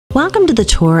Welcome to the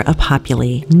tour of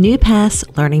Populi,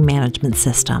 NuPaths Learning Management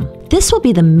System. This will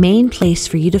be the main place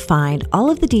for you to find all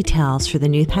of the details for the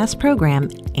NuPaths program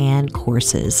and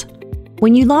courses.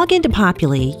 When you log into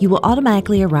Populi, you will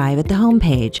automatically arrive at the home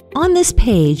page. On this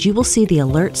page, you will see the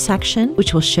Alerts section,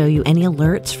 which will show you any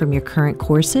alerts from your current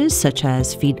courses, such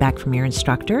as feedback from your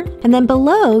instructor. And then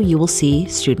below, you will see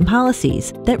Student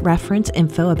Policies that reference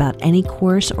info about any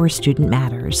course or student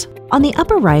matters. On the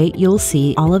upper right, you'll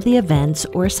see all of the events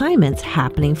or assignments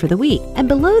happening for the week. And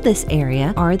below this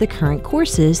area are the current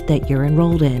courses that you're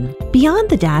enrolled in. Beyond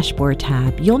the Dashboard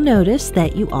tab, you'll notice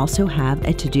that you also have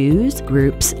a To-Dos,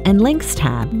 Groups, and Links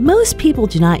tab. Most people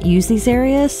do not use these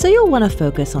areas, so you'll want to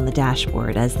focus on the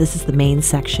dashboard as this is the main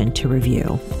section to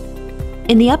review.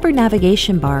 In the upper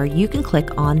navigation bar, you can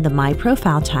click on the My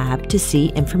Profile tab to see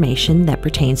information that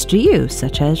pertains to you,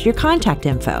 such as your contact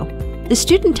info. The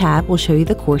Student tab will show you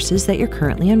the courses that you're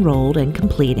currently enrolled and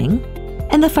completing,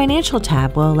 and the Financial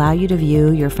tab will allow you to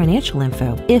view your financial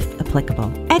info, if applicable.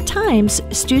 At times,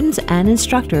 students and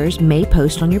instructors may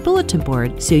post on your bulletin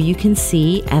board, so you can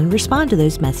see and respond to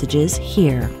those messages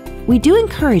here. We do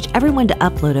encourage everyone to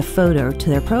upload a photo to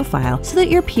their profile so that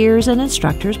your peers and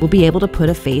instructors will be able to put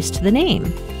a face to the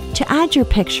name. To add your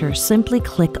picture, simply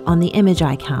click on the image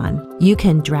icon. You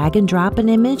can drag and drop an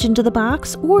image into the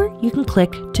box, or you can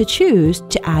click to choose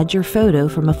to add your photo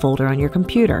from a folder on your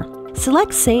computer.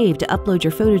 Select Save to upload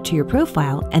your photo to your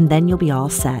profile, and then you'll be all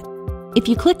set. If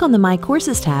you click on the My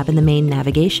Courses tab in the main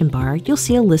navigation bar, you'll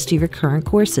see a list of your current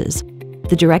courses.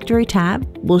 The Directory tab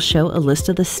will show a list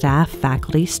of the staff,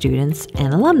 faculty, students,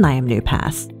 and alumni of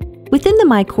NuPaths. Within the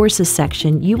My Courses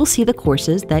section, you will see the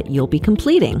courses that you'll be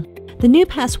completing. The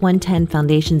NuPaths 110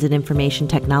 Foundations in Information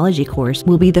Technology course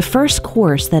will be the first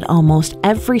course that almost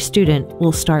every student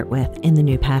will start with in the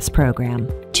NuPaths program.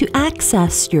 To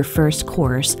access your first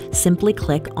course, simply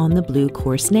click on the blue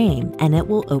course name and it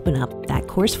will open up that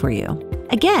course for you.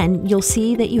 Again, you'll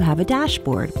see that you have a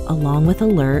dashboard along with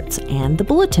alerts and the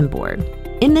bulletin board.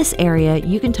 In this area,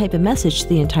 you can type a message to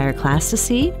the entire class to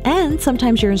see, and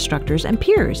sometimes your instructors and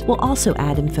peers will also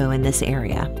add info in this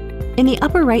area. In the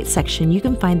upper right section, you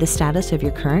can find the status of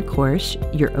your current course,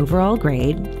 your overall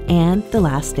grade, and the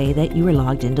last day that you were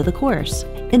logged into the course.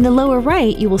 In the lower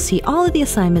right, you will see all of the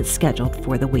assignments scheduled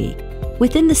for the week.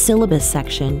 Within the Syllabus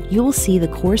section, you will see the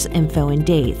course info and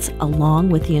dates along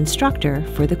with the instructor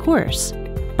for the course.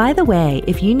 By the way,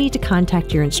 if you need to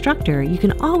contact your instructor, you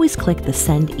can always click the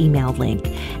Send Email link,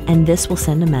 and this will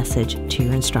send a message to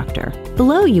your instructor.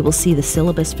 Below, you will see the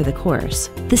syllabus for the course.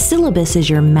 The syllabus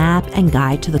is your map and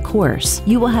guide to the course.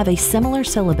 You will have a similar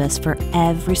syllabus for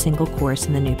every single course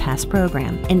in the NuPaths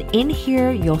program. And in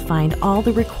here, you'll find all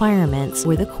the requirements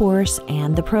for the course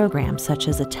and the program, such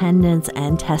as attendance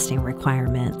and testing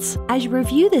requirements. As you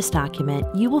review this document,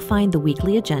 you will find the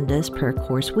weekly agendas per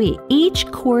course week. Each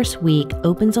course week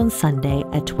opens on Sunday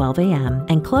at 12 a.m.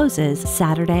 and closes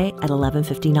Saturday at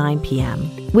 11:59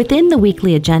 p.m. Within the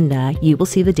weekly agenda, you will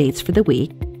see the dates for the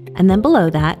week, and then below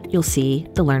that, you'll see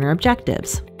the learner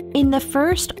objectives. In the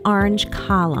first orange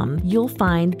column, you'll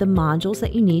find the modules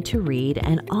that you need to read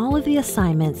and all of the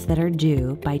assignments that are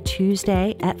due by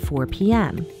Tuesday at 4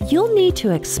 p.m. You'll need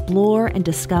to explore and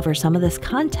discover some of this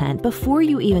content before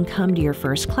you even come to your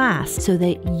first class so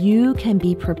that you can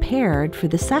be prepared for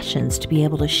the sessions to be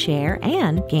able to share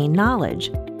and gain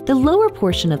knowledge. The lower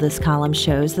portion of this column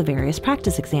shows the various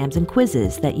practice exams and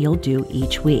quizzes that you'll do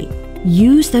each week.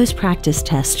 Use those practice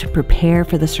tests to prepare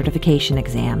for the certification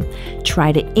exam.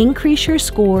 Try to increase your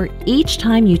score each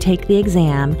time you take the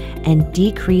exam and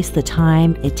decrease the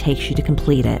time it takes you to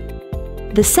complete it.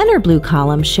 The center blue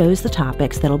column shows the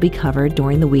topics that will be covered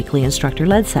during the weekly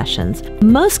instructor-led sessions.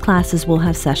 Most classes will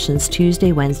have sessions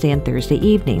Tuesday, Wednesday, and Thursday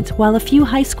evenings, while a few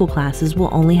high school classes will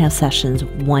only have sessions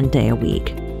one day a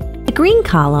week. The green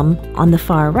column on the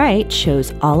far right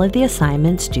shows all of the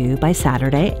assignments due by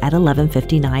Saturday at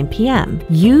 11:59 p.m.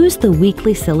 Use the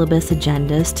weekly syllabus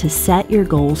agendas to set your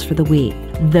goals for the week.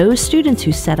 Those students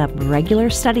who set up regular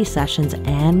study sessions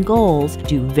and goals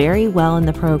do very well in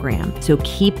the program, so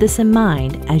keep this in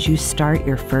mind as you start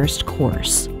your first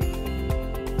course.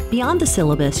 Beyond the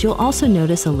syllabus, you'll also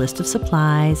notice a list of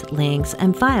supplies, links,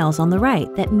 and files on the right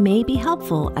that may be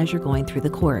helpful as you're going through the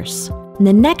course. And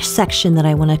the next section that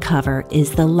I want to cover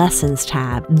is the Lessons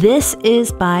tab. This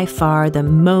is by far the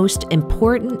most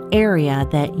important area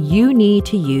that you need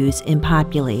to use in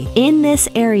Populi. In this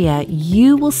area,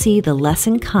 you will see the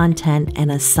lesson content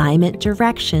and assignment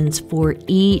directions for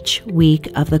each week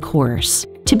of the course.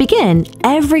 To begin,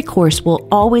 every course will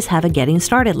always have a Getting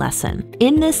Started lesson.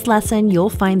 In this lesson, you'll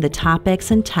find the topics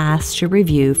and tasks to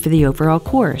review for the overall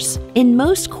course. In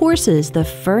most courses, the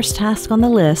first task on the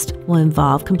list will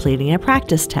involve completing a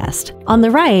practice test. On the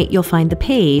right, you'll find the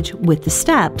page with the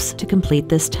steps to complete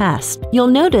this test. You'll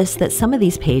notice that some of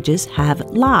these pages have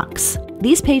locks.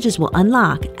 These pages will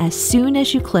unlock as soon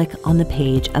as you click on the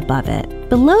page above it.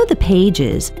 Below the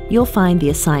pages, you'll find the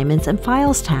Assignments and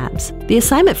Files tabs. The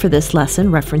assignment for this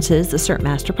lesson references the Cert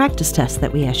Master Practice Test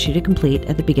that we asked you to complete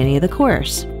at the beginning of the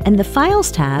course. And the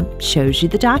Files tab shows you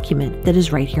the document that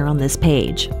is right here on this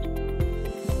page.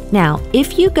 Now,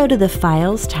 if you go to the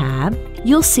Files tab,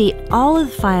 you'll see all of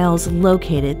the files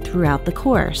located throughout the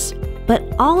course. But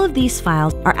all of these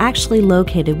files are actually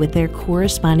located with their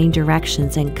corresponding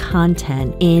directions and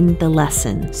content in the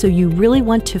lesson. So you really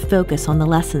want to focus on the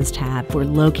Lessons tab for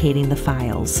locating the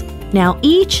files. Now,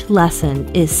 each lesson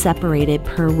is separated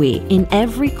per week in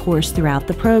every course throughout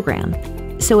the program.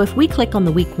 So if we click on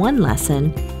the Week 1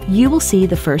 lesson, you will see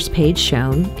the first page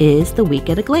shown is the week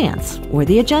at a glance, or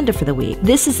the agenda for the week.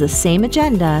 This is the same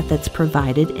agenda that's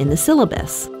provided in the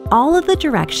syllabus. All of the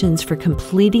directions for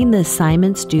completing the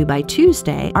assignments due by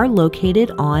Tuesday are located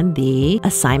on the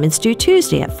Assignments Due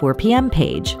Tuesday at 4 p.m.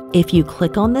 page. If you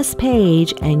click on this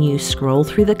page and you scroll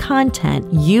through the content,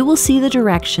 you will see the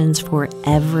directions for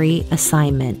every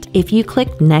assignment. If you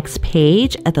click Next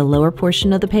Page at the lower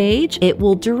portion of the page, it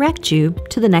will direct you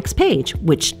to the next page,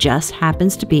 which just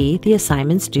happens to be the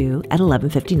assignments due at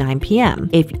 11:59 p.m.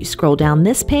 If you scroll down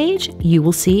this page, you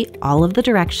will see all of the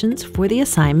directions for the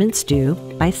assignments due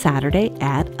by Saturday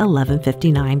at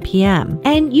 11:59 p.m.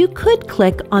 And you could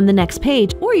click on the next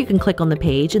page, or you can click on the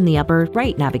page in the upper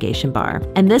right navigation bar.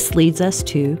 And this leads us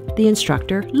to the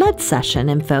instructor-led session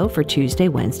info for Tuesday,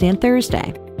 Wednesday, and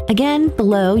Thursday. Again,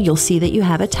 below you'll see that you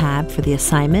have a tab for the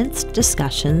assignments,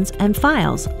 discussions, and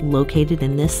files located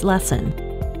in this lesson.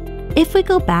 If we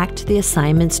go back to the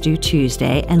Assignments Due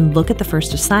Tuesday and look at the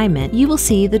first assignment, you will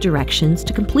see the directions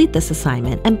to complete this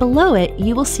assignment, and below it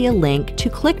you will see a link to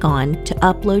click on to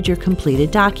upload your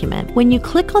completed document. When you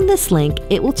click on this link,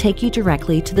 it will take you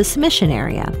directly to the submission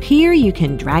area. Here you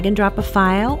can drag and drop a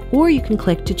file, or you can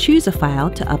click to choose a file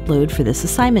to upload for this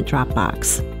assignment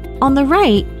Dropbox. On the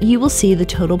right, you will see the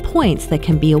total points that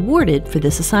can be awarded for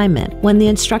this assignment. When the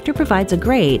instructor provides a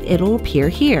grade, it'll appear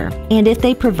here. And if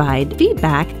they provide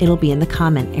feedback, it'll be in the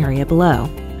comment area below.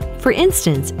 For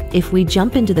instance, if we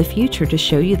jump into the future to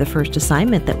show you the first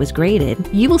assignment that was graded,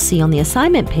 you will see on the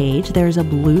assignment page there's a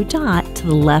blue dot to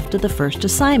the left of the first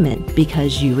assignment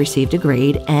because you received a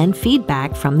grade and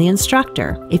feedback from the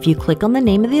instructor. If you click on the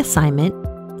name of the assignment,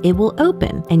 it will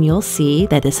open and you'll see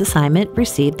that this assignment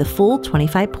received the full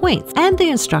 25 points and the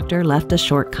instructor left a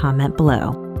short comment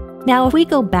below. Now, if we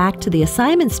go back to the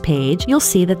assignments page, you'll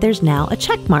see that there's now a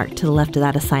check mark to the left of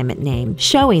that assignment name,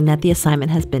 showing that the assignment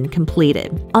has been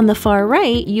completed. On the far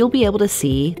right, you'll be able to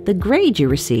see the grade you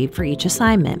received for each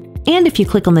assignment. And if you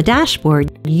click on the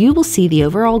dashboard, you will see the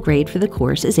overall grade for the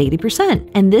course is 80%,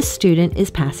 and this student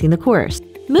is passing the course.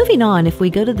 Moving on, if we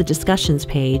go to the discussions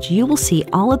page, you will see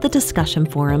all of the discussion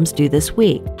forums due this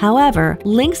week. However,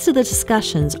 links to the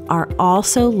discussions are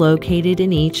also located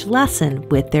in each lesson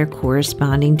with their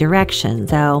corresponding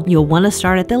directions. So you'll want to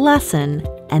start at the lesson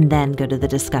and then go to the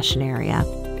discussion area.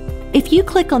 If you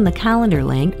click on the calendar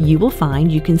link, you will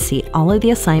find you can see all of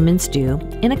the assignments due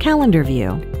in a calendar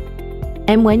view.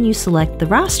 And when you select the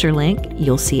roster link,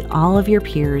 you'll see all of your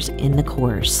peers in the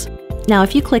course. Now,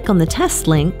 if you click on the test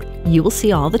link, you will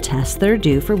see all the tests that are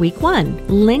due for week 1.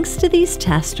 Links to these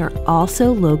tests are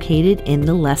also located in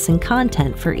the lesson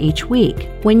content for each week.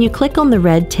 When you click on the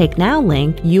red Take Now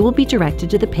link, you will be directed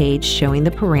to the page showing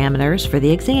the parameters for the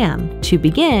exam. To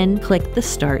begin, click the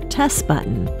Start Test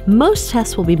button. Most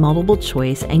tests will be multiple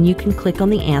choice, and you can click on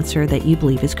the answer that you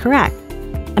believe is correct.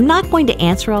 I'm not going to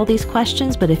answer all these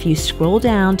questions, but if you scroll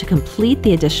down to complete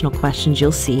the additional questions,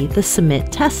 you'll see the Submit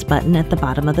Test button at the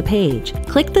bottom of the page.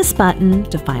 Click this button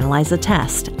to finalize the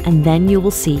test, and then you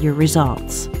will see your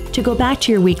results. To go back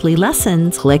to your weekly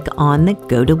lessons, click on the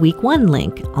Go to Week 1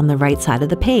 link on the right side of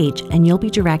the page, and you'll be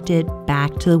directed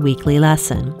back to the weekly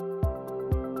lesson.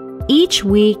 Each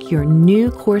week, your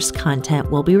new course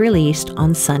content will be released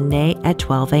on Sunday at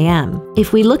 12 a.m.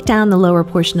 If we look down the lower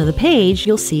portion of the page,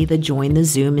 you'll see the Join the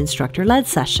Zoom Instructor-Led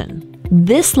session.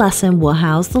 This lesson will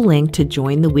house the link to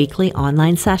join the weekly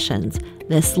online sessions.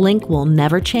 This link will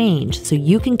never change, so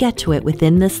you can get to it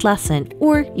within this lesson,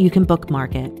 or you can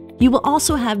bookmark it. You will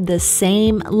also have the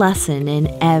same lesson in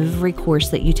every course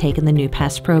that you take in the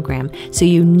NuPaths program, so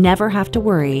you never have to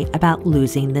worry about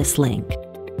losing this link.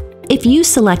 If you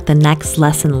select the next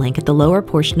lesson link at the lower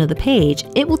portion of the page,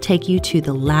 it will take you to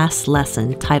the last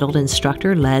lesson titled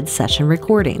Instructor-Led Session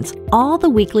Recordings. All the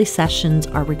weekly sessions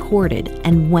are recorded,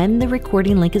 and when the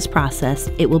recording link is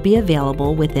processed, it will be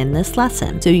available within this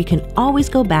lesson, so you can always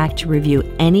go back to review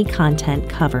any content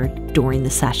covered during the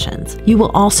sessions. You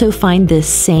will also find this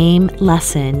same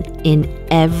lesson in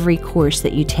every course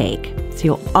that you take, so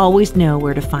you'll always know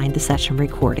where to find the session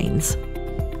recordings.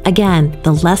 Again,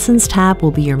 the Lessons tab will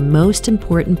be your most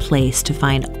important place to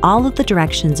find all of the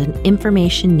directions and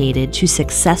information needed to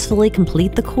successfully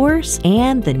complete the course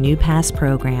and the NuPaths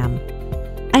program.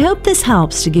 I hope this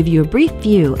helps to give you a brief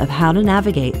view of how to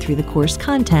navigate through the course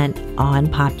content on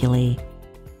Populi.